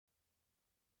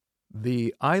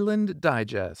The Island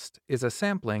Digest is a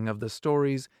sampling of the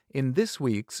stories in this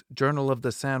week's Journal of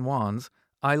the San Juans,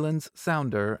 Islands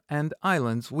Sounder, and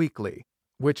Islands Weekly,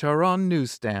 which are on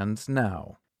newsstands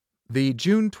now. The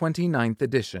June 29th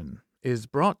edition is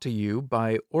brought to you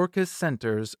by Orcas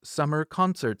Center's Summer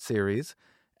Concert Series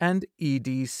and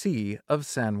EDC of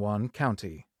San Juan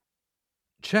County.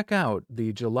 Check out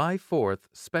the July 4th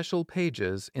special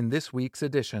pages in this week's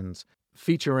editions,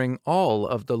 featuring all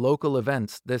of the local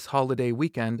events this holiday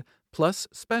weekend, plus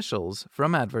specials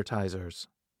from advertisers.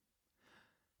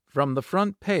 From the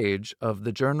front page of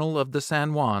the Journal of the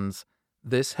San Juans,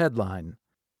 this headline: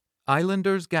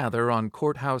 Islanders gather on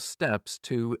courthouse steps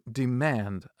to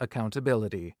demand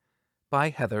accountability,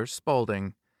 by Heather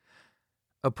Spaulding.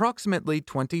 Approximately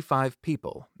 25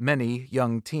 people, many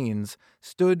young teens,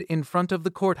 stood in front of the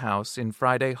courthouse in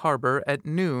Friday Harbor at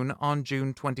noon on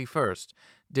June 21st,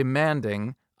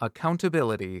 demanding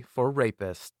accountability for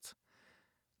rapists.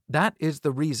 That is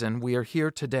the reason we are here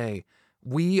today.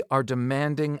 We are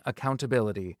demanding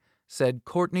accountability, said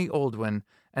Courtney Oldwin,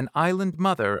 an island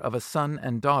mother of a son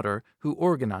and daughter who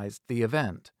organized the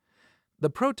event. The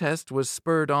protest was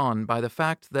spurred on by the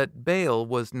fact that bail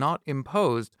was not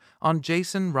imposed on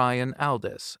Jason Ryan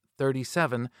Aldis,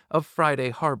 37, of Friday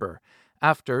Harbor,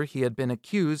 after he had been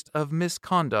accused of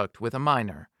misconduct with a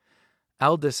minor.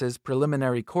 Aldis's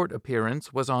preliminary court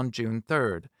appearance was on June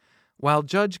 3rd. While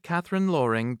Judge Catherine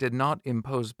Loring did not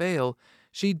impose bail,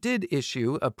 she did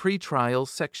issue a pretrial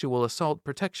sexual assault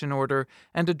protection order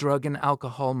and a drug and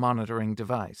alcohol monitoring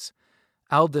device.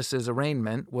 Aldis's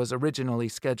arraignment was originally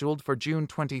scheduled for June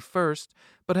 21st,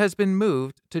 but has been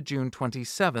moved to June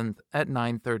 27th at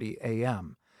 9:30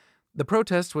 a.m. The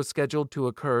protest was scheduled to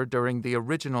occur during the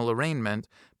original arraignment,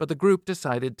 but the group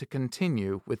decided to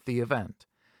continue with the event.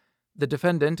 The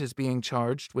defendant is being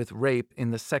charged with rape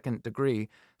in the second degree,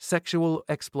 sexual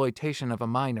exploitation of a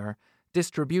minor,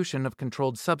 distribution of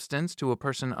controlled substance to a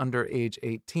person under age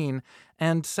 18,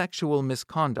 and sexual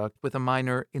misconduct with a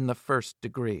minor in the first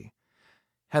degree.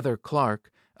 Heather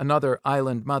Clark, another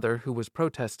island mother who was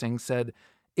protesting, said,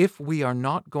 "If we are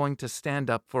not going to stand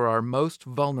up for our most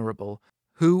vulnerable,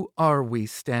 who are we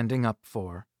standing up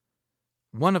for?"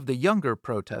 One of the younger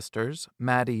protesters,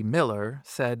 Maddie Miller,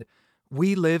 said,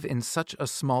 "We live in such a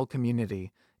small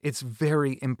community. It's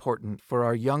very important for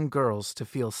our young girls to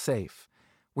feel safe.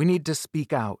 We need to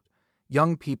speak out.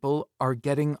 Young people are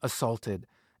getting assaulted,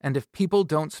 and if people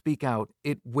don't speak out,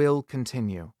 it will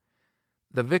continue."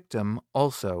 The victim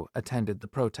also attended the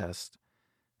protest.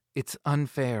 "It's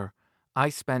unfair. I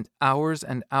spent hours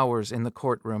and hours in the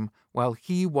courtroom while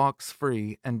he walks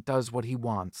free and does what he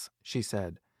wants," she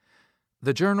said.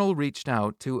 The Journal reached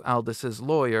out to Aldis's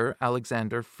lawyer,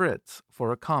 Alexander Fritz,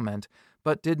 for a comment,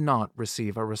 but did not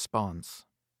receive a response.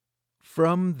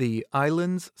 From the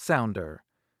Islands Sounder,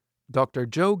 Dr.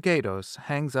 Joe Gatos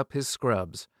hangs up his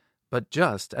scrubs, but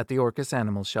just at the Orcas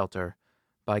Animal Shelter,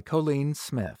 by Colleen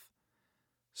Smith.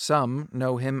 Some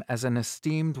know him as an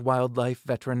esteemed wildlife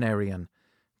veterinarian.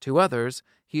 To others,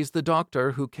 he's the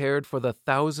doctor who cared for the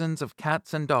thousands of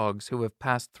cats and dogs who have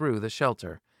passed through the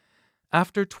shelter.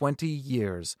 After 20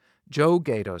 years, Joe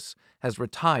Gatos has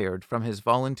retired from his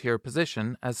volunteer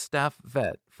position as staff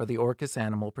vet for the Orcas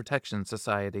Animal Protection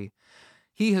Society.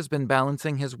 He has been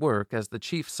balancing his work as the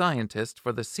chief scientist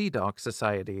for the Sea Doc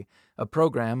Society, a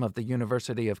program of the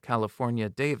University of California,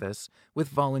 Davis, with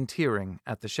volunteering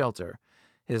at the shelter.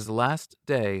 His last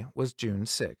day was June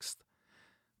 6th.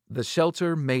 "The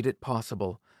shelter made it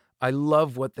possible. I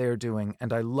love what they're doing,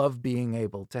 and I love being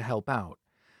able to help out.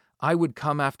 I would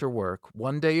come after work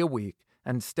 1 day a week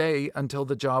and stay until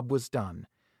the job was done.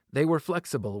 They were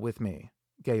flexible with me,"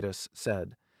 Gatos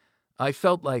said. "I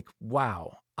felt like,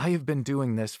 wow, I have been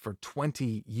doing this for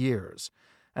 20 years,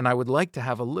 and I would like to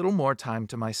have a little more time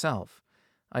to myself.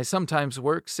 I sometimes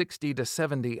work 60 to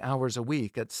 70 hours a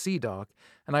week at Sea Doc,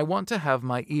 and I want to have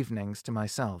my evenings to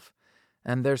myself.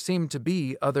 And there seem to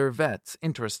be other vets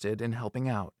interested in helping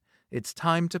out. It's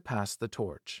time to pass the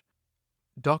torch."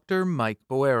 Dr. Mike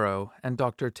Boero and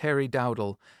Dr. Terry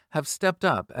Dowdle have stepped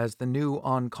up as the new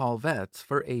on-call vets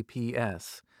for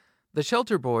APS. The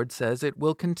shelter board says it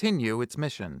will continue its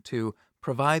mission to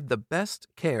provide the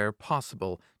best care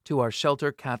possible to our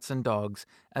shelter cats and dogs,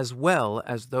 as well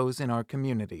as those in our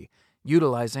community,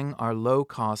 utilizing our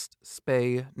low-cost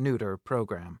spay-neuter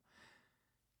program.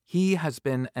 "He has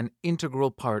been an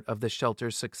integral part of the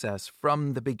shelter's success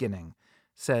from the beginning,"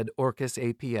 said Orcas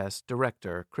APS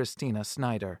Director Christina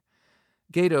Snyder.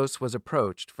 Gatos was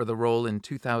approached for the role in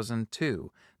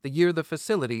 2002, the year the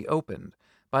facility opened,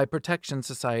 by Protection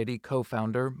Society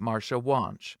co-founder Marcia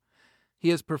Wanch. He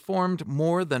has performed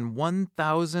more than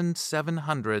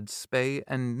 1,700 spay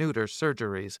and neuter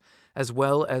surgeries, as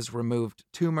well as removed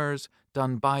tumors,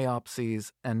 done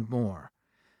biopsies, and more.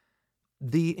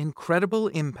 The incredible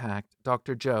impact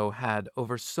Dr. Joe had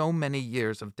over so many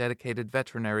years of dedicated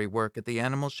veterinary work at the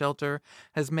animal shelter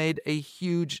has made a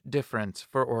huge difference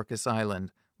for Orcas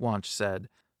Island, Wanch said.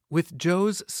 With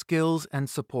Joe's skills and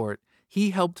support,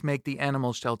 he helped make the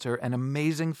animal shelter an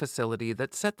amazing facility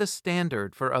that set the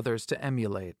standard for others to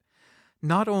emulate.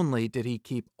 Not only did he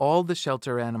keep all the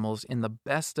shelter animals in the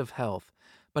best of health,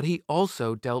 but he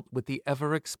also dealt with the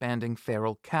ever-expanding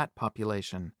feral cat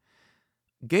population.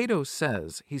 Gatos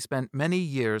says he spent many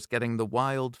years getting the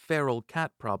wild feral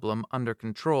cat problem under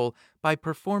control by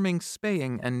performing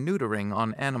spaying and neutering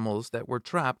on animals that were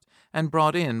trapped and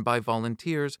brought in by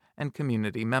volunteers and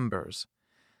community members.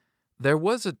 There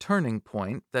was a turning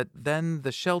point that then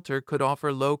the shelter could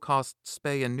offer low-cost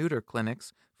spay and neuter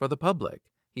clinics for the public,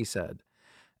 he said.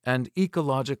 And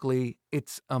ecologically,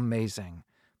 it's amazing.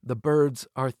 The birds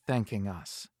are thanking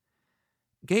us.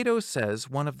 Gatos says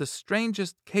one of the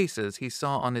strangest cases he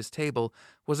saw on his table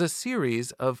was a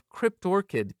series of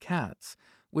cryptorchid cats,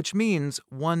 which means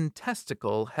one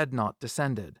testicle had not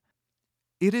descended.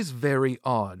 It is very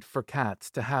odd for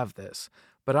cats to have this,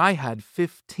 but I had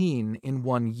 15 in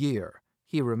 1 year,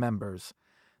 he remembers.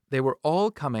 They were all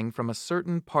coming from a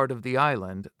certain part of the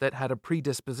island that had a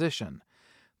predisposition.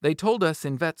 They told us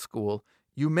in vet school,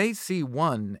 you may see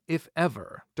one, if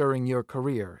ever, during your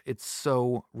career. It's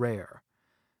so rare.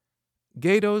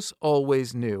 Gatos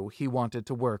always knew he wanted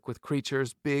to work with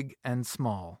creatures big and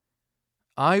small.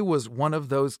 I was one of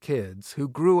those kids who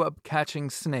grew up catching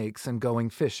snakes and going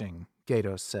fishing,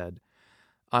 Gatos said.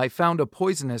 I found a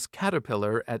poisonous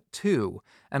caterpillar at 2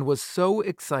 and was so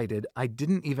excited I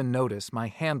didn't even notice my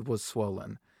hand was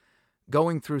swollen.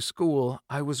 Going through school,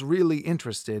 I was really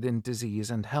interested in disease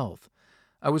and health.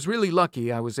 I was really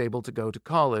lucky I was able to go to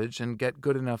college and get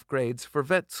good enough grades for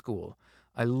vet school.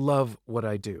 I love what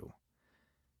I do.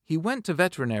 He went to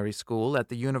veterinary school at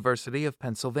the University of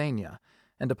Pennsylvania,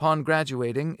 and upon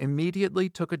graduating immediately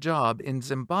took a job in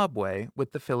Zimbabwe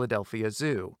with the Philadelphia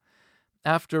Zoo.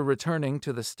 After returning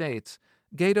to the States,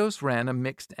 Gatos ran a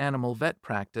mixed animal vet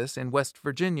practice in West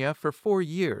Virginia for 4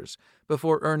 years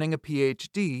before earning a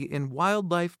Ph.D. in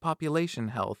wildlife population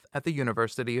health at the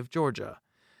University of Georgia.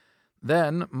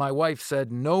 Then my wife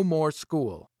said no more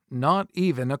school, not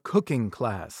even a cooking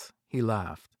class, he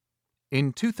laughed.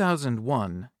 In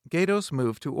 2001, Gatos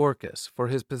moved to Orcas for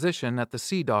his position at the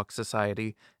Sea Dock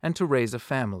Society and to raise a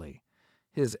family.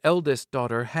 His eldest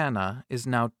daughter, Hannah, is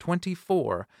now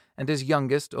 24, and his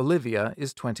youngest, Olivia,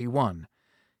 is 21.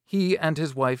 He and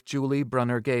his wife, Julie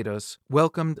Brunner Gatos,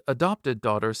 welcomed adopted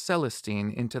daughter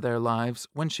Celestine into their lives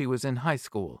when she was in high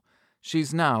school.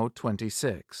 She's now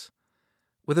 26.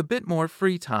 With a bit more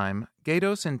free time,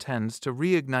 Gatos intends to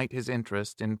reignite his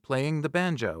interest in playing the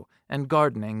banjo and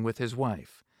gardening with his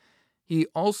wife. He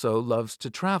also loves to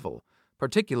travel,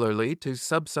 particularly to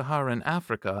sub-Saharan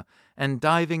Africa, and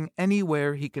diving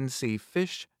anywhere he can see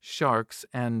fish, sharks,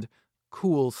 and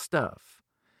cool stuff.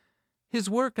 His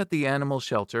work at the animal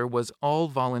shelter was all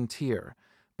volunteer,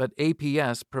 but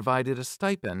APS provided a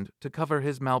stipend to cover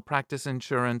his malpractice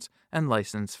insurance and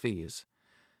license fees.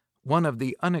 One of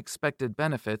the unexpected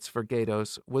benefits for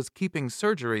Gatos was keeping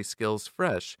surgery skills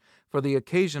fresh for the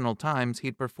occasional times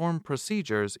he'd perform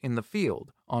procedures in the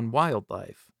field on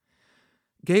wildlife.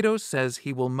 Gatos says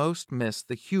he will most miss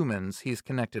the humans he's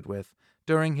connected with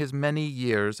during his many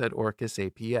years at Orcas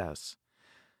APS.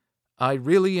 I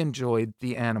really enjoyed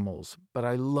the animals, but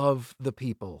I love the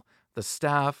people, the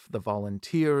staff, the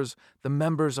volunteers, the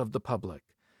members of the public.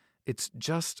 It's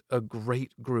just a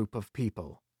great group of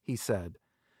people, he said.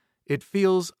 It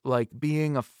feels like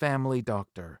being a family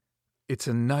doctor. It's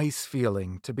a nice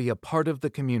feeling to be a part of the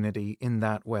community in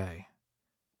that way.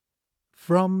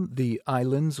 From the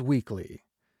Islands Weekly.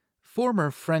 Former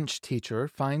French teacher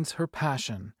finds her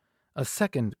passion, a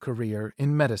second career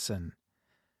in medicine.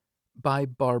 By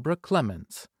Barbara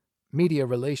Clements, Media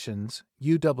Relations,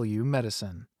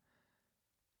 UW-Medicine.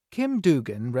 Kim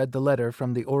Dugan read the letter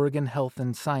from the Oregon Health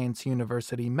and Science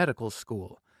University Medical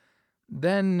School.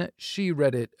 Then she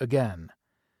read it again.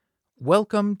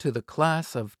 Welcome to the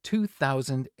class of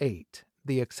 2008,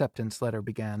 the acceptance letter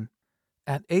began.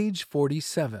 At age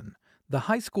 47, the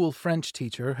high school French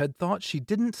teacher had thought she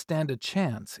didn't stand a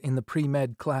chance in the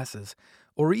pre-med classes,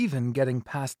 or even getting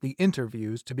past the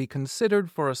interviews to be considered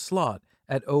for a slot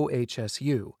at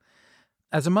OHSU.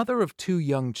 As a mother of 2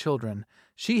 young children,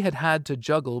 she had had to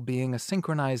juggle being a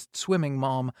synchronized swimming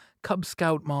mom, Cub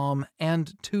Scout mom,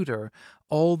 and tutor,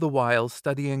 all the while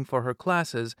studying for her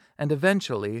classes and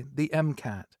eventually the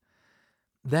MCAT.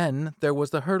 Then there was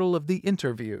the hurdle of the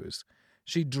interviews.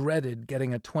 She dreaded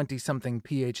getting a 20-something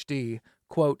PhD,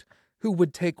 quote, who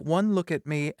would take one look at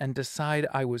me and decide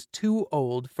I was too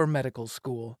old for medical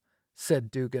school, said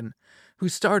Dugan, who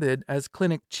started as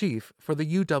clinic chief for the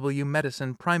UW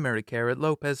Medicine primary care at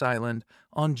Lopez Island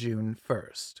on June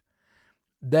 1st.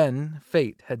 Then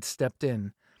fate had stepped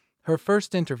in. Her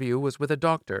first interview was with a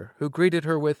doctor who greeted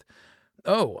her with,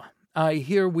 "Oh, I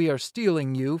hear we are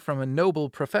stealing you from a noble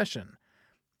profession."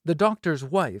 The doctor's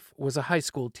wife was a high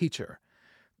school teacher.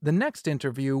 The next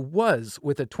interview was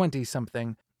with a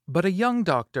 20-something, but a young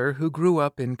doctor who grew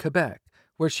up in Quebec,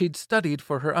 where she'd studied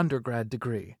for her undergrad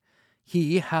degree.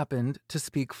 He happened to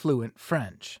speak fluent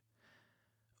French.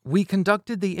 "We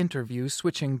conducted the interview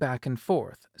switching back and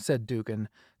forth," said Dugan,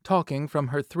 talking from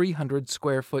her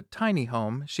 300-square-foot tiny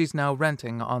home she's now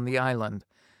renting on the island.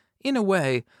 In a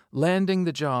way, landing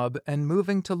the job and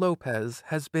moving to Lopez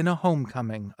has been a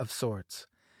homecoming of sorts.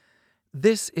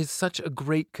 "This is such a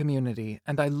great community,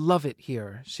 and I love it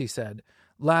here," she said,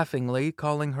 laughingly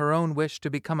calling her own wish to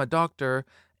become a doctor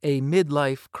a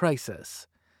midlife crisis.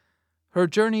 Her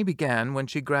journey began when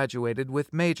she graduated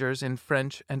with majors in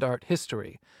French and art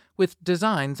history, with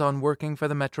designs on working for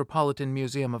the Metropolitan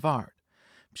Museum of Art.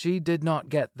 She did not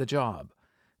get the job.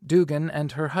 Dugan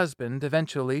and her husband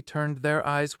eventually turned their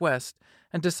eyes west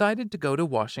and decided to go to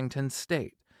Washington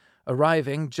State,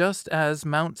 arriving just as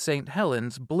Mount St.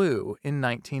 Helens blew in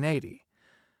 1980.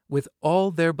 With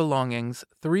all their belongings,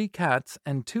 3 cats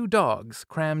and 2 dogs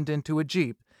crammed into a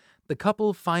Jeep, the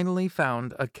couple finally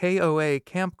found a KOA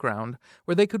campground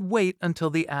where they could wait until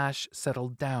the ash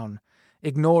settled down,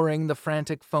 ignoring the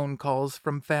frantic phone calls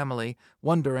from family,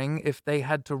 wondering if they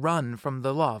had to run from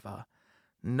the lava.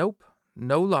 Nope,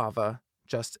 no lava,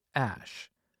 just ash.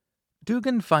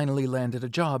 Dugan finally landed a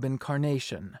job in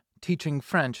Carnation, teaching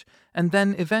French, and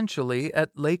then eventually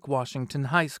at Lake Washington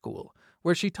High School,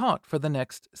 where she taught for the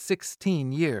next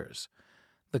 16 years.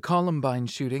 The Columbine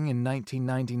shooting in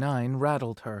 1999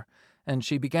 rattled her, and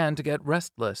she began to get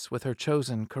restless with her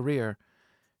chosen career.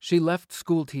 She left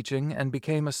school teaching and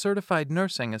became a certified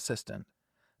nursing assistant.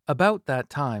 About that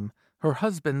time, her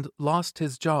husband lost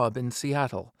his job in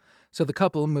Seattle, so the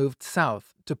couple moved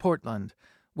south to Portland,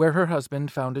 where her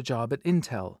husband found a job at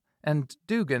Intel, and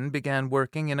Dugan began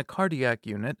working in a cardiac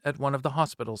unit at one of the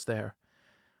hospitals there.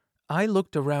 "I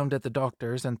looked around at the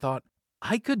doctors and thought,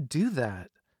 I could do that,"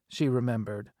 she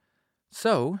remembered.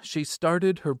 So she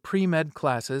started her pre-med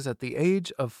classes at the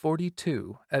age of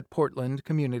 42 at Portland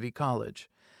Community College.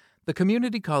 The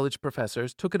community college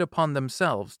professors took it upon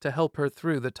themselves to help her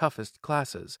through the toughest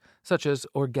classes, such as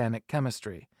organic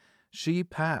chemistry. She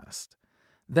passed.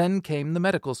 Then came the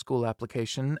medical school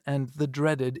application and the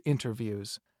dreaded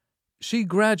interviews. She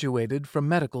graduated from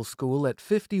medical school at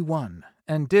 51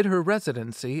 and did her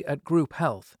residency at Group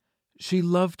Health. She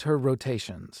loved her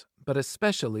rotations, but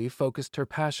especially focused her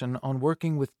passion on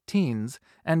working with teens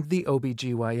and the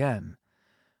OBGYN.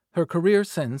 Her career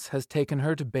since has taken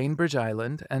her to Bainbridge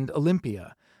Island and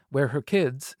Olympia, where her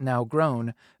kids, now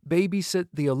grown, babysit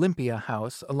the Olympia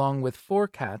house along with 4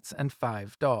 cats and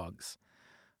 5 dogs.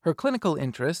 Her clinical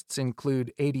interests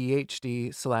include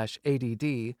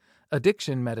ADHD/ADD,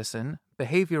 addiction medicine,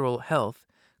 behavioral health,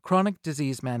 chronic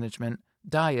disease management,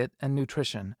 diet, and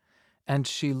nutrition, and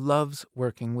she loves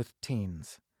working with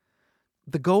teens.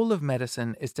 The goal of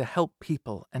medicine is to help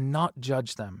people and not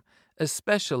judge them,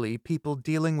 especially people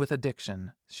dealing with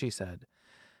addiction, she said.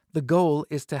 The goal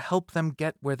is to help them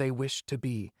get where they wish to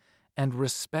be and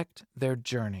respect their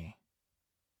journey.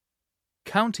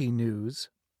 County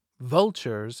News: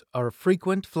 Vultures are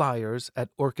frequent flyers at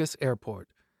Orcas Airport,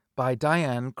 by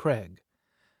Diane Craig.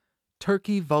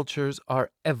 Turkey vultures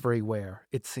are everywhere,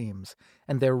 it seems,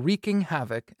 and they're wreaking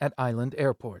havoc at island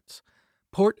airports.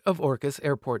 Port of Orcas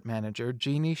Airport Manager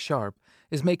Jeannie Sharp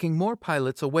is making more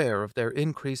pilots aware of their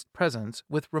increased presence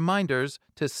with reminders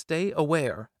to stay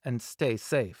aware and stay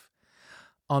safe.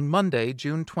 On Monday,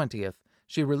 June 20th,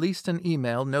 she released an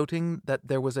email noting that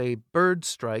there was a bird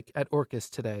strike at Orcas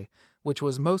today, which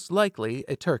was most likely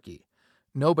a turkey.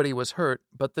 Nobody was hurt,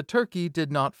 but the turkey did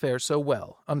not fare so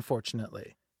well,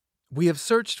 unfortunately. "We have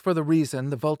searched for the reason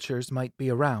the vultures might be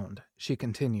around," she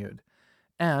continued.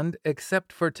 "And,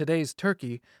 except for today's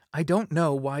turkey, I don't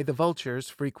know why the vultures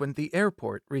frequent the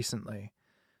airport recently."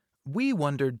 We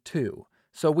wondered too,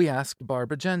 so we asked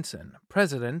Barbara Jensen,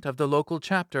 president of the local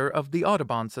chapter of the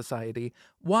Audubon Society,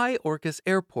 why Orcas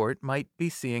Airport might be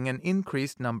seeing an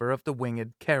increased number of the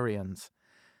winged carrions.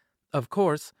 Of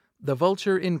course, the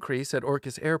vulture increase at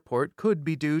Orcas Airport could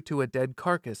be due to a dead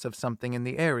carcass of something in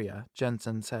the area,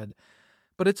 Jensen said.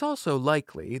 But it's also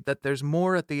likely that there's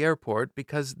more at the airport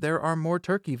because there are more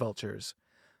turkey vultures.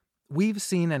 We've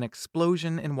seen an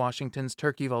explosion in Washington's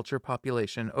turkey vulture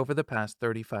population over the past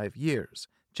 35 years,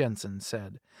 Jensen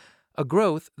said, a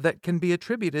growth that can be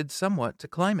attributed somewhat to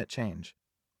climate change.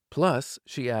 Plus,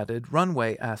 she added,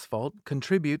 runway asphalt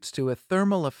contributes to a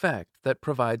thermal effect that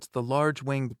provides the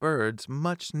large-winged birds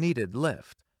much-needed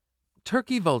lift.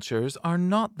 Turkey vultures are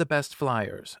not the best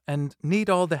flyers and need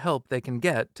all the help they can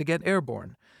get to get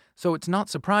airborne, so it's not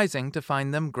surprising to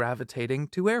find them gravitating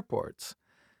to airports.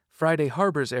 Friday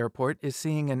Harbor's airport is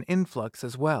seeing an influx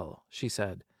as well, she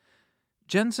said.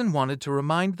 Jensen wanted to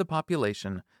remind the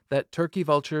population that turkey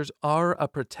vultures are a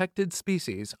protected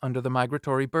species under the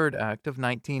Migratory Bird Act of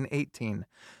 1918,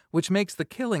 which makes the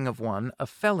killing of one a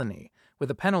felony, with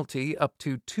a penalty up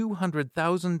to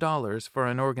 $200,000 for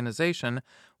an organization,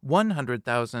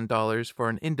 $100,000 for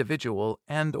an individual,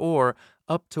 and or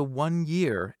up to 1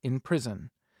 year in prison.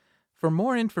 For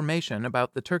more information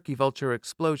about the turkey vulture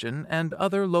explosion and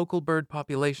other local bird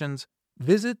populations,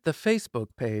 visit the Facebook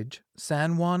page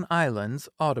San Juan Islands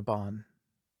Audubon.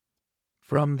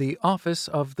 From the Office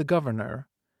of the Governor,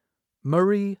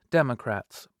 Murray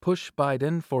Democrats push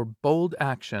Biden for bold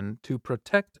action to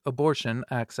protect abortion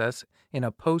access in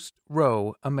a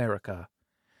post-Roe America.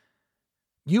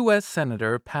 U.S.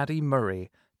 Senator Patty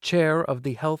Murray, chair of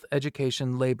the Health,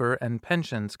 Education, Labor, and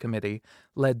Pensions Committee,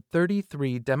 led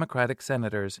 33 Democratic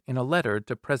senators in a letter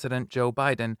to President Joe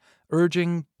Biden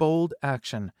urging bold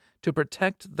action to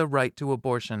protect the right to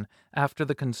abortion after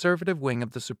the conservative wing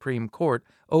of the Supreme Court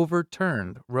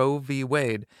overturned Roe v.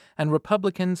 Wade and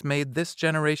Republicans made this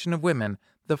generation of women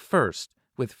the first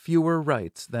with fewer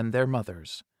rights than their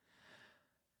mothers.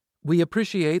 We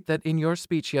appreciate that in your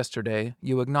speech yesterday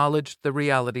you acknowledged the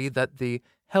reality that the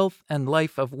health and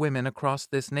life of women across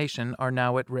this nation are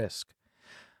now at risk.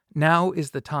 Now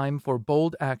is the time for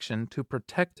bold action to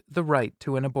protect the right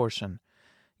to an abortion.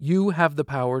 You have the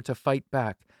power to fight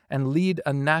back and lead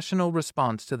a national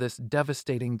response to this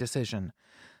devastating decision.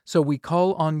 So we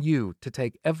call on you to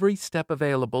take every step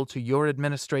available to your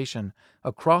administration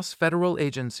across federal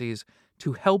agencies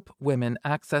to help women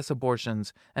access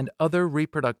abortions and other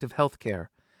reproductive health care,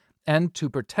 and to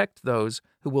protect those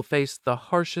who will face the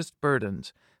harshest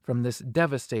burdens from this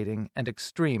devastating and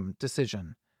extreme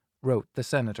decision, wrote the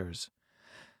senators.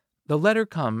 The letter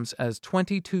comes as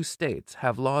 22 states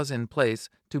have laws in place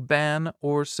to ban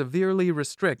or severely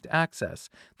restrict access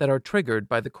that are triggered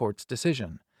by the court's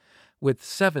decision, with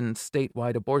 7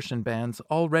 statewide abortion bans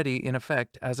already in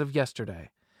effect as of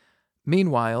yesterday.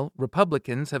 Meanwhile,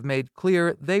 Republicans have made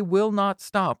clear they will not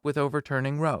stop with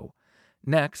overturning Roe.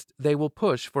 Next, they will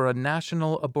push for a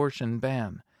national abortion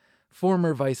ban.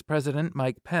 Former Vice President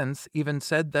Mike Pence even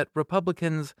said that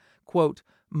Republicans, quote,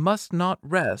 must not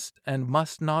rest and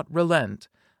must not relent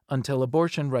until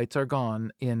abortion rights are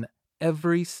gone in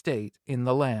every state in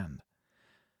the land.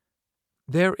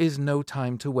 There is no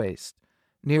time to waste.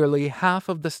 Nearly half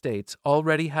of the states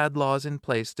already had laws in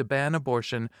place to ban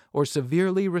abortion or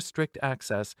severely restrict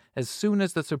access as soon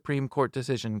as the Supreme Court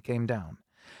decision came down.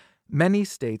 Many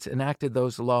states enacted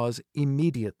those laws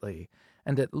immediately,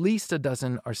 and at least a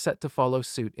dozen are set to follow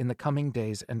suit in the coming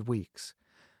days and weeks.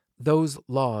 Those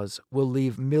laws will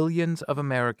leave millions of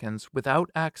Americans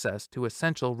without access to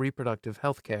essential reproductive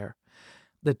health care.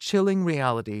 The chilling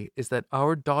reality is that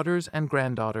our daughters and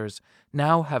granddaughters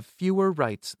now have fewer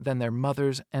rights than their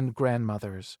mothers and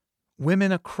grandmothers.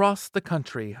 Women across the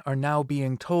country are now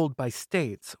being told by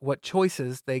states what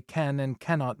choices they can and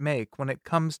cannot make when it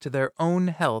comes to their own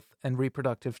health and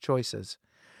reproductive choices.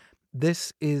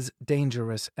 This is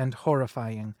dangerous and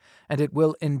horrifying, and it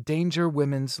will endanger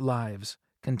women's lives,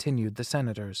 continued the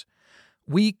senators.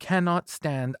 We cannot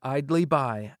stand idly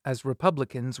by as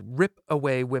Republicans rip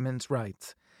away women's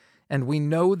rights, and we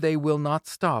know they will not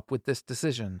stop with this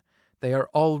decision. They are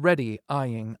already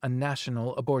eyeing a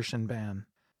national abortion ban.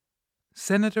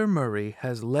 Senator Murray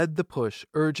has led the push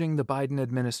urging the Biden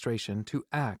administration to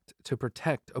act to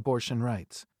protect abortion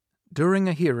rights. During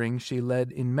a hearing she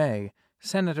led in May,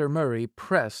 Senator Murray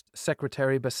pressed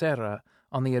Secretary Becerra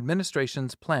on the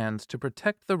administration's plans to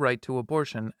protect the right to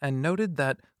abortion and noted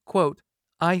that, quote,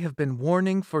 I have been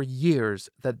warning for years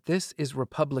that this is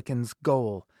Republicans'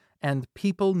 goal, and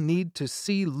people need to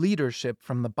see leadership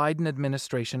from the Biden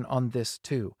administration on this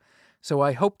too. So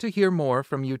I hope to hear more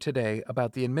from you today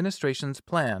about the administration's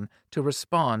plan to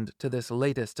respond to this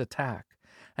latest attack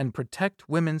and protect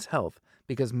women's health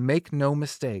because, make no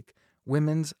mistake,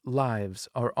 women's lives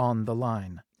are on the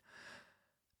line.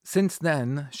 Since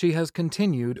then, she has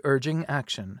continued urging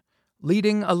action,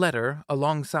 leading a letter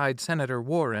alongside Senator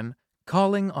Warren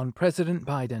calling on President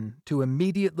Biden to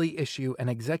immediately issue an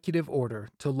executive order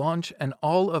to launch an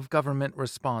all-of-government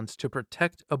response to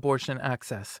protect abortion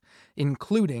access,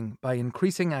 including by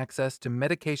increasing access to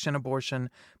medication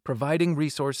abortion, providing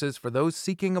resources for those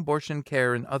seeking abortion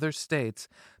care in other states,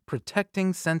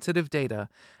 protecting sensitive data,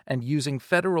 and using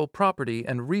federal property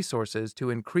and resources to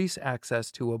increase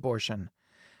access to abortion.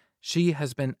 She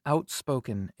has been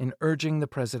outspoken in urging the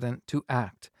president to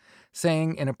act,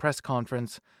 saying in a press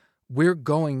conference, "We're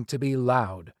going to be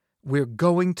loud. We're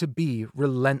going to be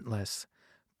relentless.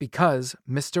 Because,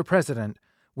 Mr. President,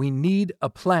 we need a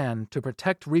plan to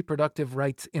protect reproductive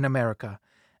rights in America,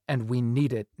 and we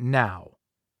need it now."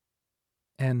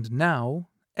 And now,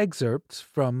 excerpts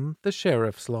from the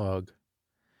Sheriff's Log.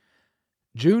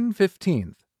 June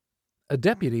 15th. A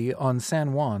deputy on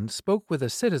San Juan spoke with a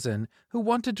citizen who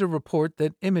wanted to report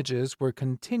that images were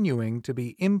continuing to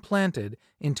be implanted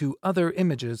into other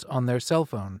images on their cell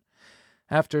phone.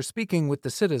 After speaking with the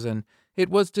citizen, it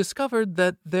was discovered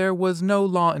that there was no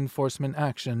law enforcement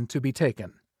action to be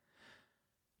taken.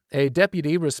 A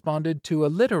deputy responded to a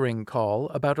littering call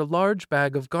about a large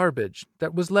bag of garbage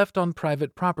that was left on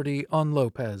private property on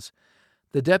Lopez.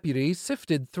 The deputy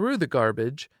sifted through the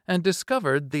garbage and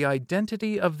discovered the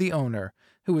identity of the owner,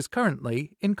 who is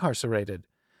currently incarcerated.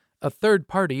 A third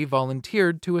party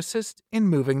volunteered to assist in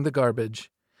moving the garbage.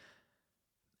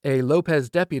 A Lopez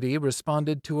deputy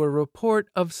responded to a report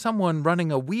of someone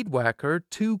running a weed whacker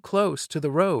too close to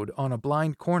the road on a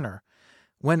blind corner.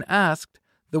 When asked,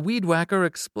 the weed whacker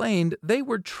explained they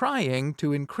were trying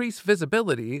to increase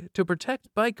visibility to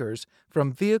protect bikers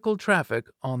from vehicle traffic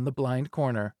on the blind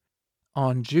corner.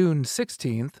 On June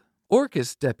 16th,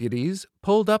 Orcas deputies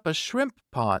pulled up a shrimp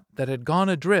pot that had gone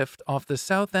adrift off the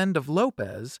south end of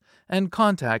Lopez and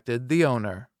contacted the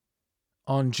owner.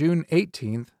 On June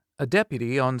 18th, a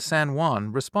deputy on San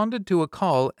Juan responded to a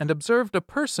call and observed a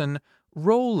person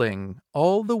rolling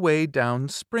all the way down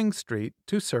Spring Street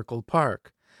to Circle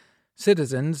Park.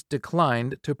 Citizens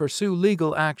declined to pursue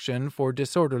legal action for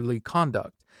disorderly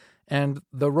conduct, and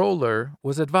the roller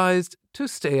was advised to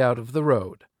stay out of the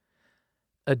road.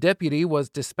 A deputy was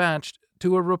dispatched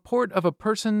to a report of a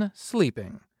person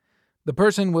sleeping. The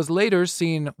person was later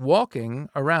seen walking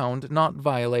around, not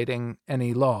violating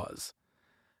any laws.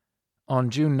 On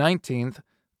June 19th,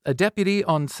 a deputy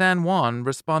on San Juan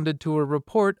responded to a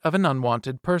report of an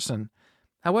unwanted person.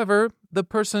 However, the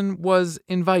person was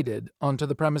invited onto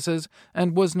the premises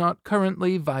and was not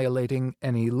currently violating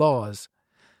any laws.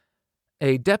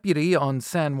 A deputy on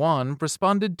San Juan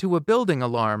responded to a building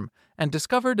alarm and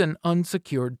discovered an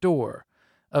unsecured door.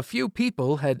 A few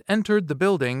people had entered the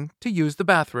building to use the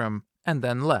bathroom and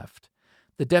then left.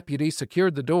 The deputy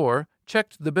secured the door,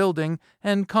 checked the building,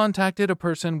 and contacted a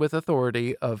person with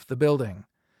authority of the building.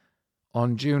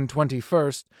 On June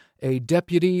 21st, a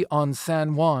deputy on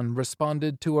San Juan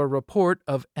responded to a report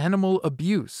of animal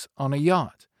abuse on a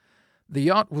yacht. The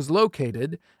yacht was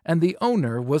located, and the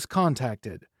owner was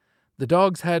contacted. The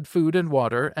dogs had food and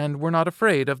water and were not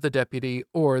afraid of the deputy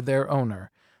or their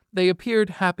owner. They appeared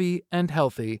happy and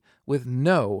healthy, with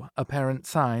no apparent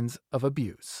signs of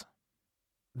abuse.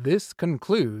 This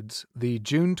concludes the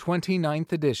June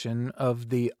 29th edition of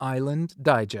the Island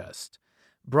Digest,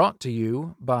 brought to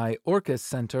you by Orcas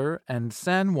Center and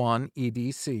San Juan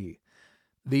EDC.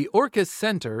 The Orcas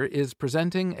Center is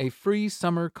presenting a free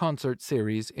summer concert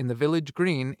series in the Village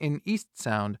Green in East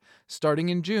Sound, starting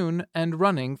in June and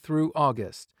running through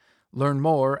August. Learn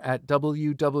more at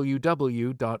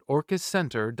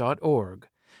www.orcascenter.org.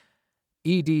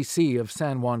 EDC of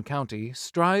San Juan County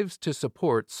strives to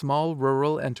support small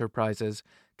rural enterprises,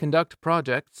 conduct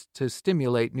projects to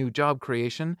stimulate new job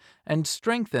creation, and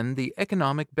strengthen the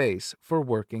economic base for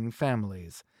working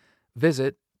families.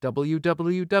 Visit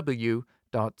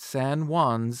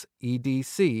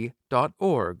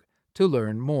www.sanjuansedc.org to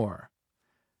learn more.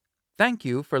 Thank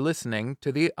you for listening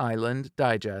to the Island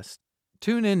Digest.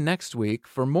 Tune in next week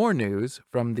for more news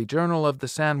from the Journal of the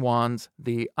San Juans,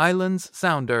 the Islands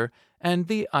Sounder, and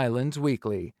the Islands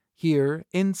Weekly, here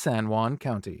in San Juan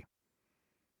County.